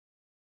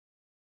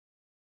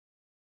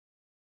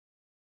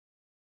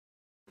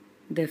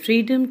The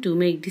freedom to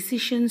make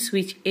decisions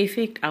which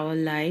affect our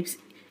lives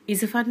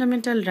is a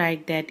fundamental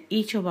right that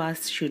each of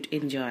us should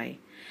enjoy.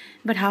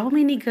 But how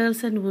many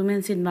girls and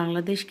women in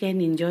Bangladesh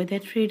can enjoy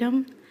that freedom?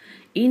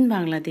 In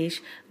Bangladesh,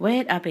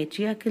 where a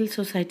patriarchal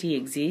society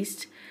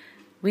exists,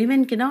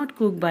 women cannot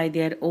cook by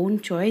their own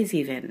choice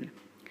even.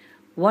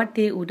 What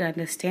they would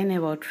understand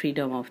about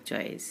freedom of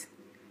choice.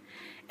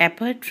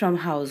 Apart from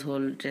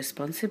household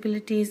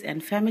responsibilities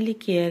and family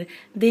care,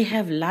 they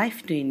have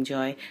life to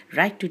enjoy,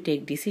 right to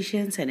take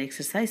decisions and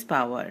exercise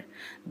power,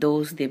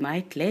 those they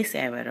might less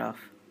aware of.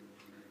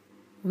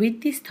 With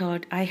this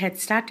thought, I had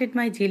started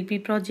my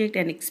GLP project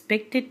and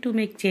expected to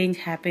make change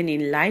happen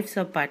in lives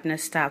of partner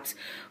staffs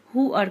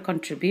who are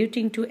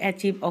contributing to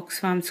achieve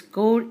Oxfam's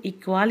core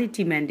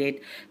equality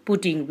mandate,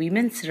 putting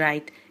women's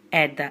rights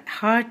at the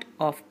heart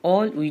of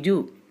all we do.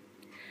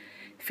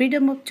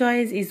 Freedom of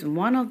choice is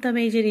one of the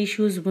major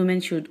issues women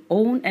should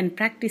own and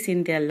practice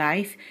in their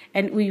life,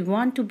 and we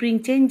want to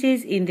bring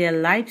changes in their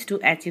lives to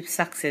achieve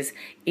success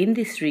in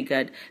this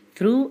regard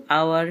through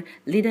our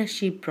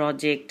leadership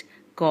project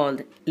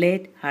called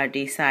Let Her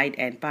Decide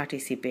and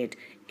Participate,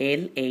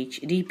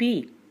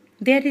 LHDP.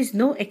 There is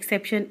no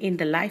exception in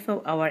the life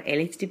of our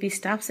LHDP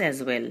staffs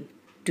as well.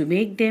 To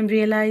make them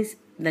realize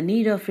the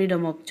need of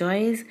freedom of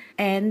choice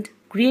and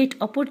create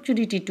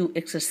opportunity to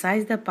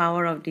exercise the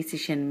power of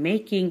decision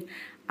making,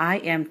 I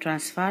am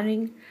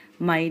transferring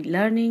my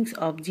learnings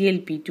of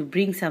GLP to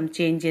bring some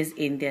changes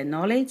in their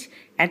knowledge,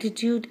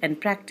 attitude,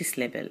 and practice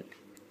level.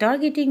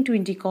 Targeting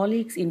 20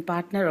 colleagues in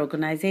partner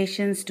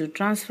organizations to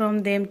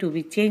transform them to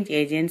be change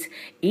agents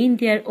in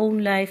their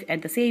own life,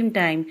 at the same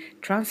time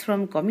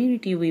transform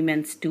community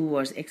women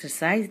towards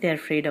exercise their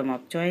freedom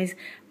of choice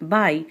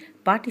by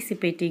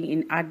participating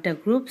in ADDA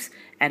groups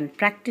and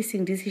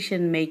practicing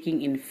decision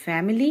making in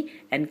family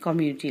and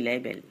community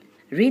level.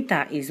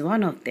 Rita is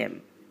one of them.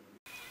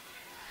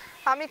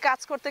 আমি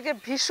কাজ করতে গিয়ে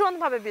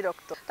ভীষণভাবে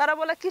বিরক্ত। তারা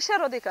বলে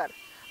কিসের অধিকার?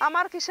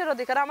 আমার কিসের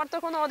অধিকার? আমার তো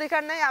কোনো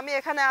অধিকার নেই। আমি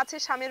এখানে আছি,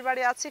 স্বামীর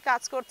বাড়ি আছি,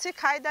 কাজ করছি,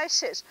 খাই দাই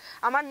শেষ।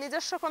 আমার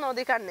নিজস্ব কোনো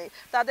অধিকার নেই।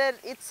 তাদের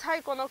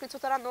ইচ্ছায় কোনো কিছু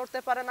তারা নড়তে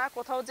পারে না,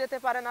 কোথাও যেতে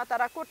পারে না,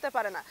 তারা করতে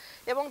পারে না।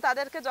 এবং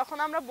তাদেরকে যখন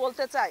আমরা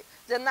বলতে চাই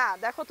যে না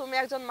দেখো তুমি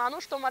একজন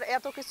মানুষ, তোমার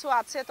এত কিছু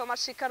আছে, তোমার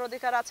শিক্ষার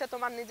অধিকার আছে,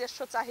 তোমার নিজস্ব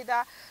চাহিদা,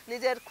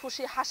 নিজের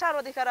খুশি হাসার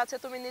অধিকার আছে,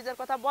 তুমি নিজের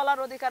কথা বলার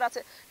অধিকার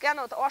আছে, কেন?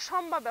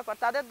 অসম্ভব ব্যাপার।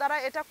 তাদের দ্বারা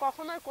এটা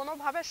কখনোই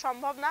কোনোভাবে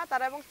সম্ভব না,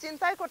 তারা এবং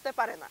চিন্তাই করতে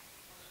পারে না।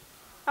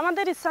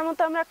 আমাদের ইচ্ছা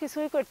মতো আমরা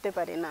কিছুই করতে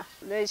পারি না।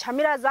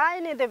 স্বামীরা যা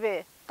এনে দেবে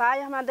তাই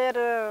আমাদের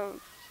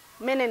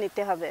মেনে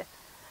নিতে হবে।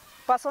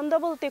 পছন্দ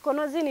বলতে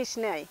কোনো জিনিস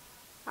নেই।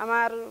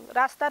 আমার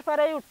রাস্তার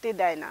পাড়েই উঠতে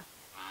দেয় না,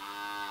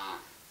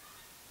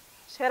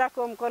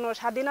 সেরকম কোনো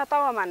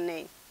স্বাধীনতাও আমার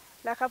নেই।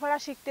 লেখাপড়া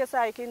শিখতে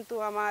চাই, কিন্তু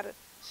আমার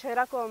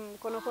সেরকম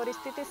কোনো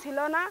পরিস্থিতি ছিল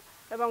না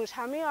এবং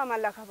স্বামীও আমার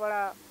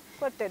লেখাপড়া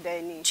করতে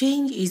দেয়নি।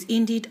 Change is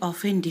indeed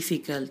often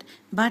difficult,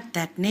 but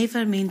that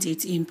never means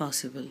it's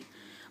impossible.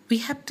 We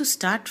have to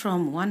start from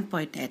one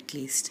point at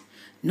least.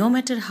 No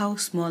matter how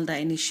small the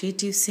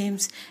initiative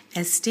seems,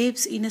 as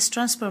steps in a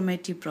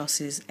transformative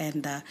process and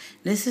the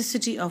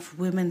necessity of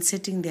women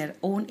setting their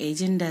own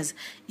agendas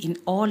in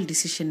all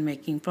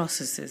decision-making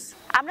processes.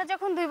 আমরা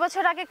যখন 2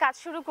 বছর আগে কাজ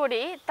শুরু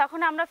করি তখন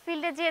আমরা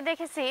ফিল্ডে যেয়ে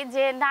দেখেছি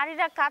যে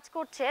নারীরা কাজ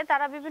করছে,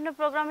 তারা বিভিন্ন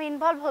প্রোগ্রামে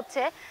ইনভলভ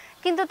হচ্ছে,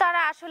 কিন্তু তারা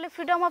আসলে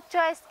ফ্রিডম অফ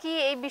চয়েস কি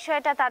এই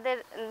বিষয়টা তাদের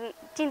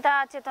চিন্তা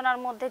চেতনার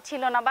মধ্যে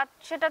ছিল না, বা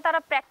সেটা তারা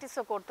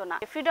প্র্যাকটিসও করতো না।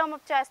 ফ্রিডম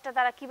অফ চয়েসটা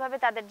তারা কিভাবে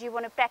তাদের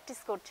জীবনে প্র্যাকটিস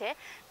করছে,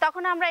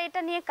 তখন আমরা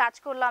এটা নিয়ে কাজ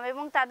করলাম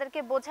এবং তাদেরকে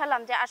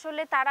বোঝালাম যে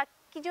আসলে তারা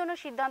কি জন্য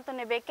সিদ্ধান্ত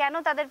নেবে, কেন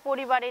তাদের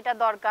পরিবারে এটা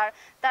দরকার,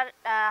 তার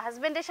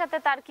হাজবেন্ডের সাথে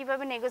তার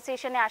কিভাবে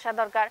নেগোসিয়েশনে আসা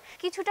দরকার।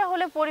 কিছুটা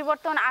হলে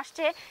পরিবর্তন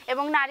আসছে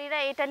এবং নারীরা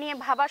এটা নিয়ে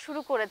ভাবা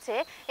শুরু করেছে।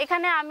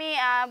 এখানে আমি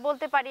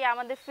বলতে পারি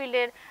আমাদের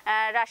ফিল্ডের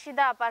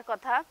রাশিদা আপার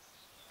কথা,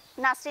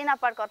 নাসরিন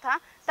আপার কথা।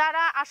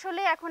 তারা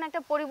আসলে এখন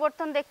একটা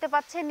পরিবর্তন দেখতে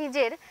পাচ্ছে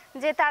নিজের,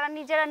 যে তারা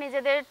নিজেরা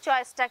নিজেদের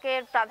চয়েসটাকে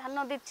প্রাধান্য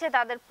দিচ্ছে।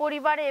 তাদের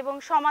পরিবারে এবং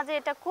সমাজে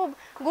এটা খুব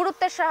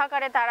গুরুত্বের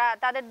সহকারে তারা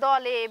তাদের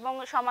দলে এবং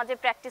সমাজে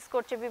প্র্যাকটিস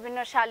করছে, বিভিন্ন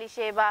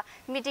সালিশে বা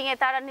মিটিংয়ে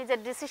তারা নিজের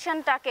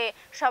ডিসিশনটাকে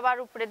সবার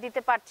উপরে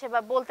দিতে পারছে বা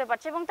বলতে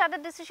পারছে এবং তাদের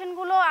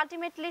ডিসিশনগুলো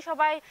আলটিমেটলি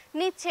সবাই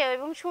নিচ্ছে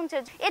এবং শুনছে।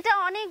 এটা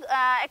অনেক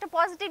একটা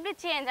পজিটিভলি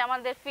চেঞ্জ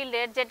আমাদের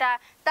ফিল্ডের, যেটা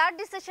তার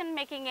ডিসিশন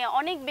মেকিংয়ে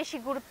অনেক বেশি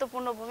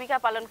গুরুত্বপূর্ণ ভূমিকা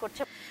পালন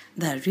করছে।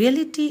 The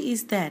reality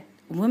is that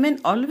women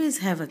always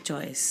have a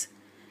choice.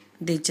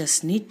 They just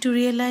need to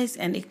realize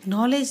and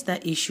acknowledge the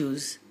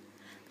issues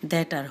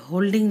that are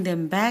holding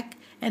them back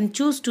and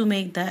choose to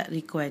make the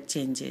required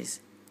changes.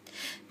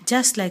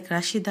 Just like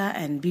Rashida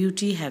and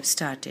Beauty have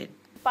started.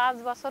 5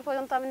 বছর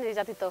পর্যন্ত আমি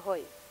নির্যাতিত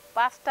হই,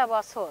 5টা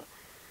বছর।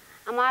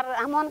 আমার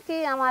এমনকি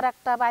আমার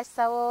একটা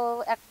বাচ্চাও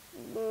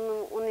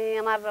উনি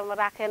আমার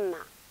রাখেন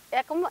না,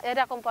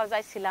 এরকম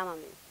পর্যায়ে ছিলাম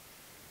আমি।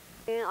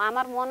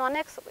 আমার মন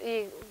অনেক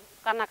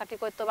কান্নাকাটি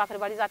করতো, বাপের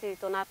বাড়ি যাতে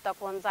দিত না,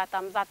 তখন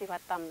যাইতাম, জাতি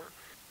পারতাম না।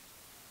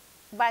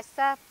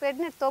 বাচ্চা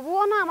প্রেগনেন্ট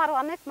তবুও না আমার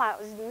অনেক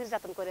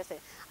নির্যাতন করেছে,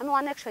 আমি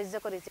অনেক সহ্য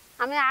করেছি।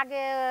 আমি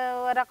আগে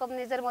এরকম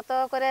নিজের মতো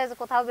করে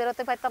কোথাও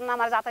বেরোতে পারতাম না,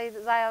 আমার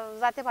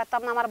যাইতে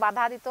পারতাম না, আমার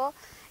বাধা দিত।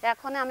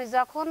 এখন আমি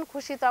যখন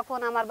খুশি তখন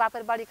আমার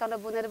বাপের বাড়ি কেন,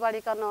 বোনের বাড়ি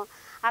কেন,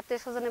 আত্মীয়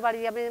স্বজনের বাড়ি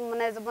আমি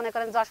মনে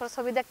করেন যশোর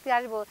ছবি দেখতে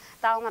আসবো,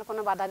 তাও আমার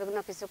কোনো বাধা বিঘ্ন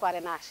কিছু করে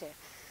না আসে।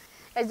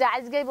 এই যে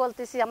আজকেই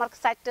বলতেছি আমার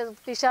 4টে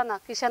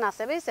কিষান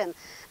আছে বুঝছেন,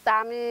 তা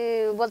আমি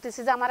বলতেছি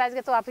যে আমার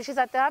আজকে তো অফিসে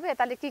যেতে হবে,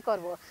 তাহলে কি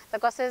করব? তা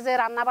কাছে যে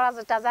রান্না বাড়া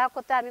যা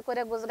করতে আমি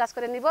করে গোছগাছ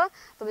করে নিব,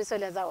 তুমি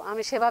চলে যাও।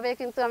 আমি সেভাবে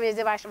কিন্তু আমি এই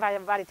যে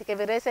বাড়ি থেকে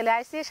বেরোয় চলে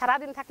আসছি।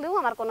 সারাদিন থাকলেও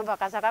আমার কোনো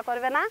বকাঝকা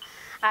করবে না,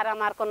 আর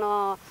আমার কোনো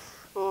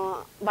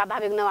বাধা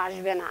বিঘ্ন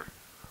আসবে না।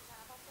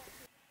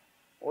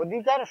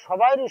 অধিকার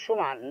সবারই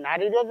সমান,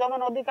 নারীরও যেমন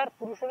অধিকার,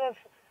 পুরুষেরও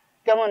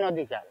তেমন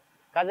অধিকার।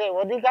 কাজে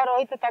অধিকার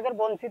হইতে তাদের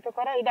বঞ্চিত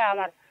করা এটা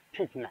আমার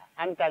ঠিক না,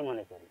 আমি তাই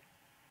মনে করি।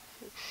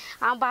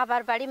 আমার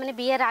বাবার বাড়ি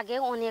বিয়ের আগে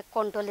অনেক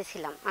কন্ট্রোলে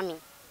ছিলাম আমি,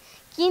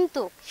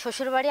 কিন্তু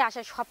শ্বশুর বাড়ি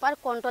আসা সবার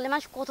কন্ট্রোলে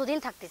মানুষ কতদিন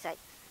থাকতে চায়?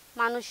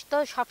 মানুষ তো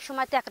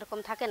সবসময় তো একরকম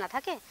থাকে না,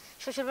 থাকে।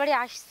 শ্বশুর বাড়ি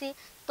আসছি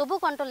তবু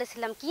কন্ট্রোলে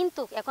ছিলাম,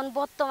 কিন্তু এখন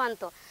বর্তমান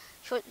তো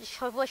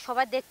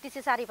সবাই দেখতেছে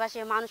চারিপাশে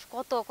মানুষ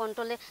কত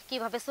কন্ট্রোলে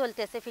কীভাবে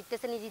চলতেছে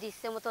ফিরতেছে, নিজের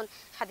ইচ্ছে মতন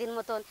স্বাধীন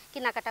মতন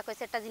কেনাকাটা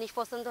করেছে। একটা জিনিস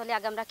পছন্দ হলে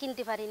আগে আমরা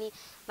কিনতে পারিনি,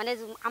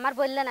 আমার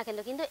বললে না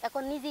কিন্তু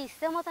এখন নিজে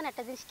ইচ্ছে মতন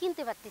একটা জিনিস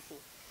কিনতে পারতেছি,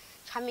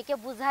 স্বামীকে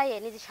বুঝাইয়ে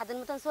নিজের স্বাধীন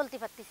মতন চলতে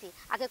পারতেছি।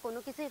 আগে কোনো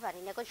কিছুই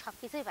পারিনি, এখন সব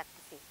কিছুই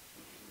পারতেছি।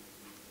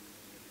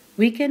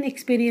 We can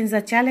experience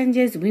the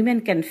challenges women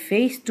can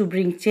face to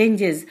bring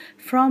changes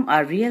from a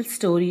real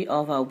story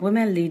of a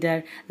woman leader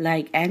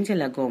like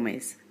Angela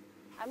Gomez.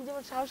 আমি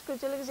যেমন সাহস করে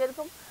চলে গেছি,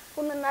 এরকম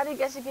কোন নারী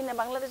গেছে কিনা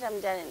বাংলাদেশে আমি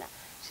জানি না।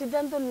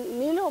 সিদ্ধান্ত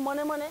নিলেও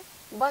মনে মনে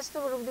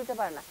বাস্তব রূপ দিতে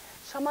পারে না।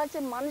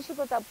 সমাজের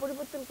মানসিকতা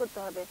পরিবর্তন করতে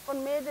হবে, কোন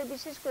মেয়েদের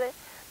বিশেষ করে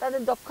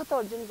তাদের দক্ষতা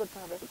অর্জন করতে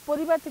হবে।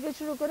 পরিবার থেকে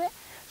শুরু করে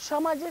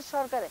সমাজের,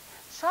 সরকারে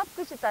সব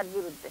কিছু তার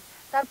বিরুদ্ধে,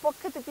 তার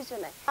পক্ষে তো কিছু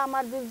নাই।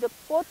 আমার বিরুদ্ধে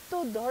কত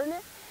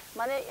ধরনের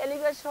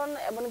এলিগেশন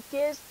এবং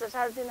কেস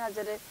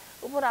 3,500-এর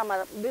উপর আমার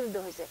বিরুদ্ধে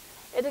হয়েছে।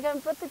 এটাকে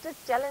আমি প্রত্যেকটা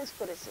চ্যালেঞ্জ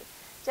করেছি,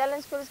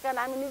 কারণ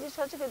আমি নিজে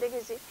সচক্ষে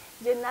দেখেছি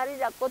যে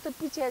নারীরা কত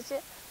পিছিয়ে আছে,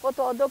 কত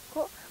অদক্ষ,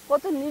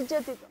 কত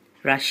নির্যাতিত।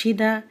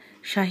 Rashida,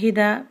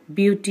 Shahida,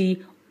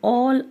 Beauty,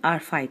 all are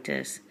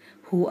fighters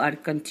who are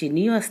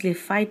continuously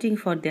fighting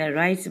for their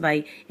rights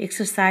by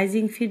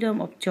exercising freedom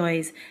of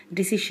choice,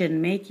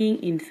 decision making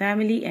in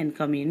family and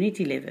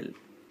community level.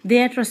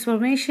 Their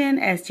transformation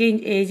as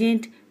change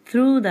agent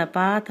through the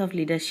path of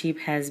leadership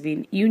has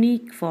been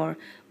unique for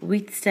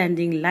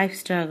withstanding life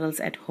struggles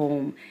at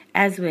home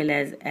as well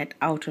as at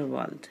outer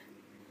world.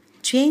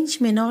 Change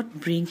may not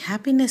bring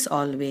happiness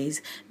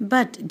always,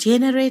 but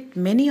generate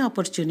many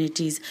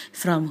opportunities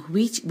from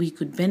which we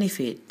could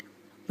benefit.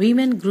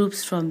 Women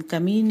groups from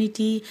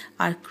community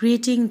are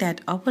creating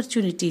that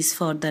opportunities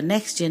for the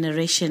next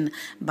generation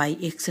by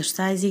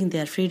exercising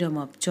their freedom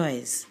of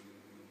choice.